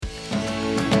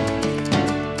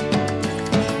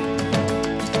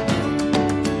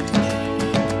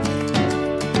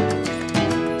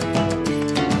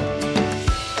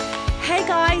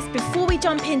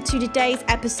into today's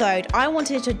episode, I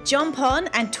wanted to jump on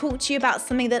and talk to you about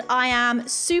something that I am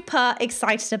super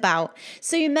excited about.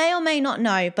 So you may or may not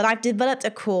know, but I've developed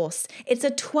a course. It's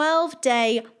a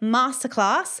 12-day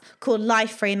masterclass called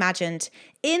Life Reimagined.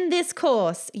 In this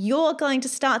course, you're going to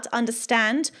start to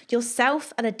understand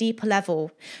yourself at a deeper level.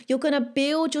 You're going to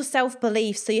build your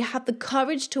self-belief so you have the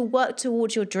courage to work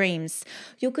towards your dreams.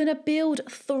 You're going to build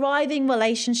thriving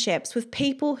relationships with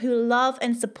people who love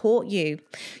and support you.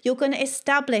 You're going to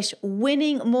establish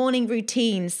winning morning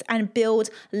routines and build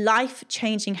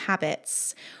life-changing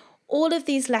habits. All of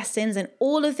these lessons and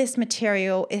all of this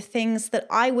material is things that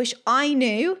I wish I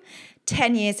knew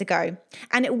 10 years ago.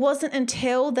 And it wasn't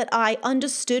until that I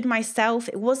understood myself,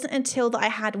 it wasn't until that I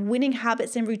had winning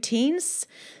habits and routines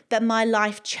that my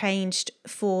life changed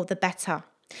for the better.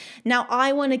 Now,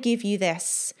 I want to give you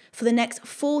this for the next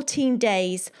 14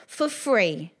 days for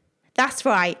free. That's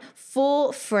right,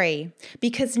 for free.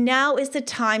 Because now is the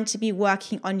time to be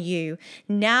working on you.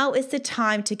 Now is the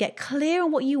time to get clear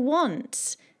on what you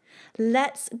want.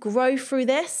 Let's grow through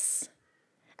this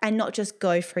and not just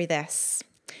go through this.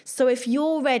 So if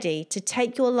you're ready to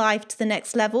take your life to the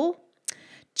next level,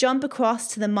 jump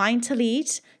across to the Mind to Lead,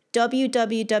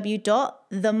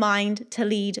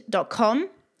 www.themindtolead.com,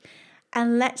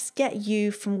 and let's get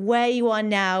you from where you are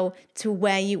now to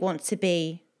where you want to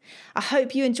be. I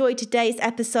hope you enjoyed today's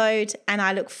episode, and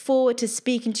I look forward to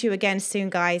speaking to you again soon,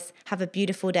 guys. Have a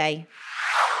beautiful day.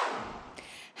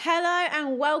 Hello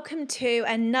and welcome to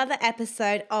another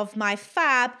episode of my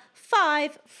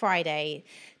F5F Friday.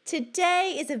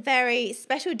 Today is a very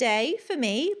special day for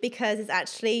me because it's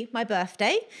actually my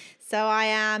birthday. So I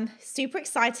am super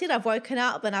excited. I've woken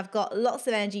up and I've got lots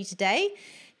of energy today.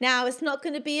 Now, it's not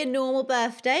going to be a normal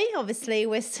birthday. Obviously,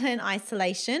 we're still in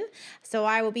isolation. So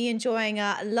I will be enjoying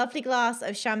a lovely glass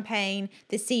of champagne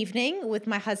this evening with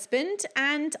my husband.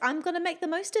 And I'm going to make the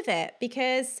most of it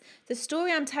because the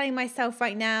story I'm telling myself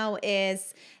right now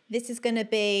is this is going to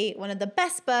be one of the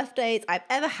best birthdays I've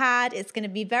ever had. It's going to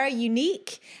be very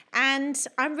unique. And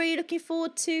I'm really looking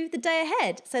forward to the day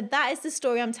ahead. So that is the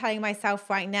story I'm telling myself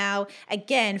right now.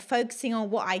 Again, focusing on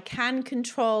what I can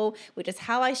control, which is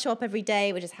how I show up every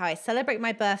day, which is how I celebrate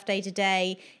my birthday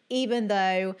today, even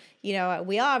though,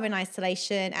 we are in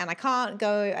isolation and I can't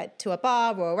go to a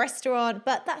bar or a restaurant,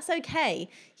 but that's okay.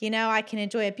 I can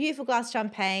enjoy a beautiful glass of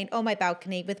champagne on my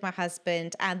balcony with my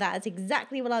husband, and that is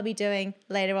exactly what I'll be doing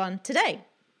later on today.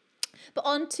 But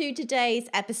on to today's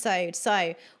episode.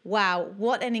 So, wow,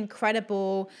 what an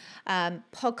incredible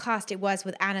podcast it was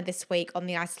with Anna this week on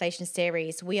the isolation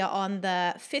series. We are on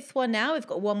the 5th one now. We've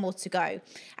got one more to go.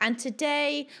 And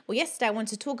yesterday I wanted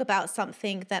to talk about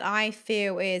something that I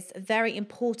feel is very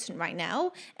important right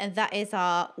now, and that is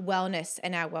our wellness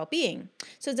and our well-being.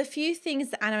 So there's a few things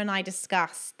that Anna and I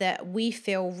discussed that we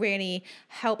feel really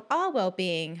help our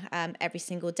well-being every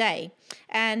single day.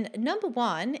 And number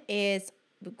one is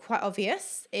quite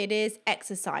obvious. It is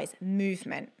exercise,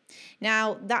 movement.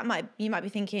 Now, you might be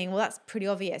thinking, well, that's pretty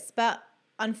obvious, but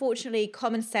unfortunately,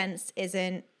 common sense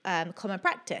isn't common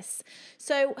practice.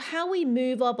 So how we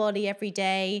move our body every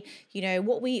day,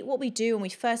 what we do when we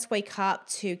first wake up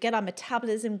to get our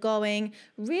metabolism going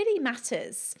really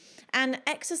matters. And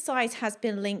exercise has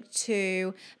been linked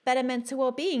to better mental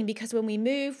well-being because when we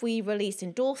move, we release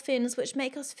endorphins, which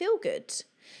make us feel good.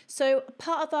 So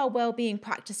part of our well-being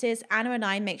practices, Anna and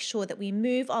I make sure that we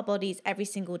move our bodies every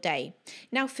single day.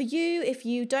 Now for you, if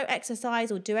you don't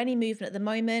exercise or do any movement at the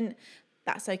moment,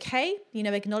 that's okay.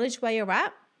 Acknowledge where you're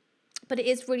at. But it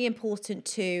is really important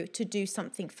to do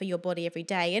something for your body every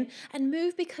day and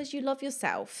move because you love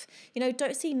yourself.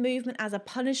 Don't see movement as a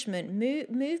punishment.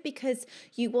 Move because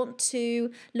you want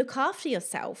to look after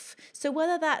yourself. So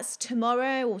whether that's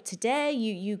tomorrow or today,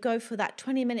 you go for that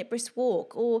 20-minute brisk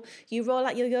walk, or you roll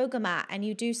out your yoga mat and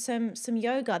you do some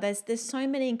yoga. There's so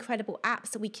many incredible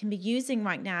apps that we can be using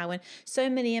right now, and so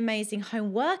many amazing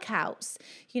home workouts.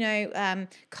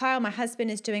 Kyle, my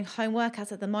husband, is doing home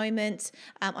workouts at the moment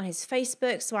on his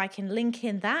Facebook, so I can link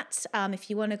in that if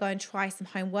you want to go and try some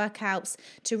home workouts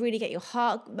to really get your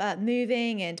heart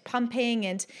moving and pumping.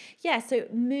 And so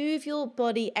move your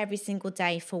body every single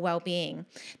day for well-being.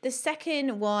 The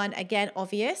second one, again,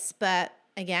 obvious, but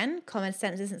again, common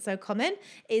sense isn't so common,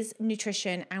 is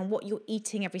nutrition and what you're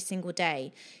eating every single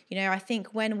day. I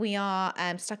think when we are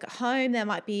stuck at home, there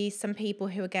might be some people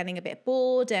who are getting a bit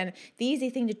bored, and the easy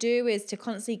thing to do is to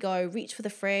constantly go reach for the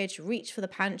fridge, reach for the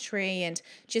pantry, and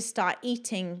just start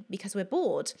eating because we're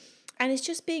bored. And it's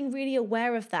just being really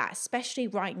aware of that, especially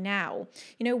right now.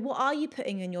 What are you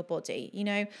putting in your body?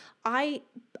 I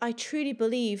truly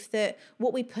believe that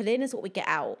what we put in is what we get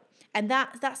out. And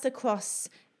that's across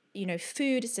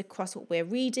food, it's across what we're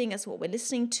reading, it's what we're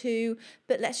listening to,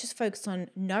 but let's just focus on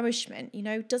nourishment.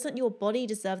 Doesn't your body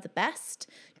deserve the best?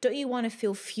 Don't you want to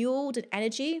feel fueled and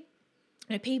energy?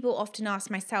 People often ask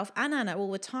myself and Anna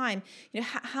all the time,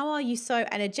 how are you so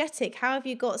energetic? How have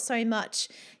you got so much,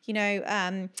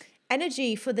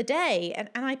 energy for the day? And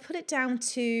I put it down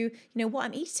to, what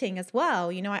I'm eating as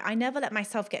well. I never let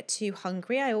myself get too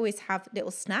hungry. I always have little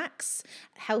snacks,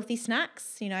 healthy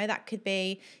snacks. That could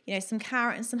be, some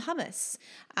carrot and some hummus.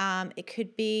 It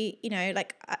could be,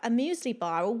 like a muesli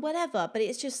bar or whatever, but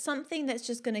it's just something that's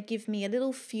just going to give me a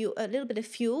little bit of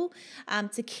fuel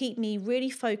to keep me really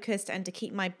focused and to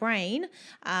keep my brain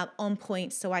on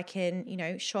point so I can,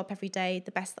 show up every day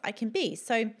the best that I can be.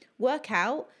 So work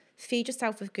out, feed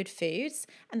yourself with good foods.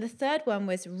 And the third one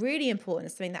was really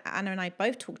important, something that Anna and I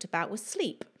both talked about, was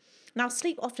sleep. Now,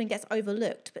 sleep often gets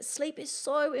overlooked, but sleep is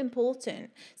so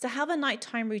important. So have a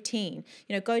nighttime routine.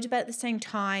 Go to bed at the same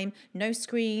time, no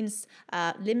screens,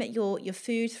 limit your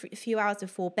food a few hours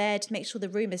before bed, make sure the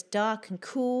room is dark and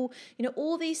cool.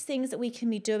 All these things that we can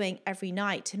be doing every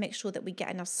night to make sure that we get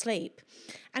enough sleep.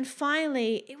 And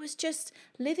finally, it was just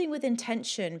living with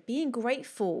intention, being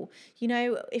grateful.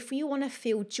 If you want to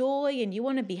feel joy and you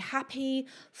want to be happy,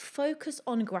 focus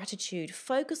on gratitude.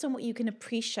 Focus on what you can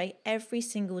appreciate every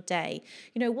single day.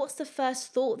 What's the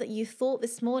first thought that you thought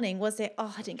this morning? Was it,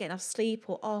 I didn't get enough sleep,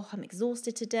 or I'm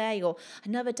exhausted today, or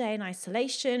another day in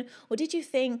isolation? Or did you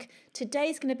think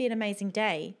today's going to be an amazing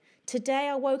day? Today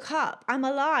I woke up, I'm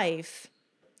alive.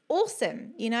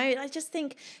 Awesome. I just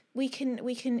think we can,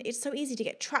 it's so easy to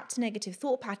get trapped in negative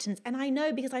thought patterns. And I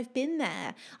know, because I've been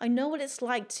there. I know what it's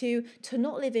like to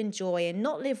not live in joy and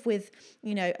not live with,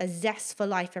 a zest for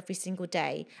life every single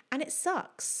day. And it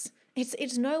sucks.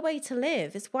 It's no way to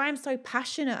live. It's why I'm so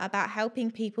passionate about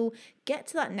helping people get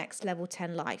to that next level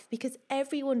 10 life, because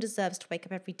everyone deserves to wake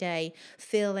up every day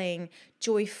feeling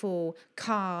joyful,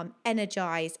 calm,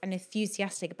 energized, and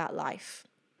enthusiastic about life.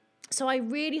 So I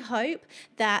really hope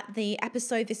that the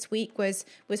episode this week was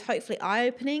hopefully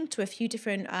eye-opening to a few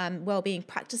different well-being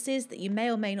practices that you may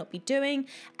or may not be doing,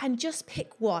 and just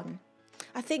pick one.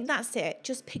 I think that's it.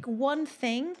 Just pick one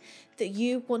thing that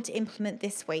you want to implement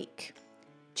this week.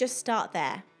 Just start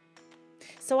there.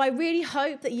 So I really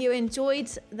hope that you enjoyed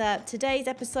today's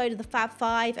episode of the Fab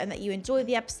Five, and that you enjoyed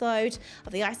the episode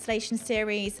of the isolation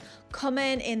series.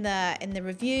 Comment in the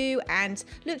review, and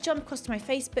jump across to my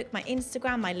Facebook, my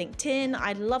Instagram, my LinkedIn.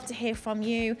 I'd love to hear from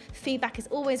you. Feedback is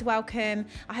always welcome.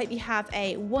 I hope you have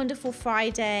a wonderful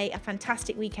Friday, a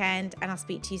fantastic weekend, and I'll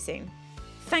speak to you soon.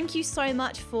 Thank you so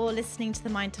much for listening to the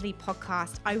Mind to Lead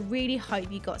podcast. I really hope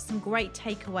you got some great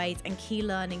takeaways and key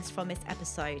learnings from this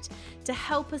episode. To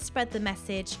help us spread the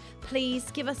message, please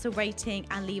give us a rating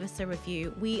and leave us a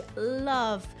review. We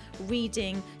love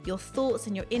reading your thoughts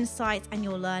and your insights and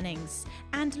your learnings.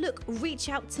 And reach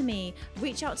out to me.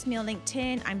 Reach out to me on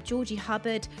LinkedIn. I'm Georgie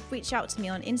Hubbard. Reach out to me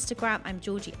on Instagram. I'm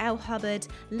Georgie L. Hubbard.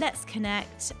 Let's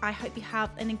connect. I hope you have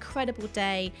an incredible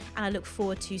day, and I look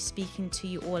forward to speaking to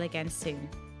you all again soon.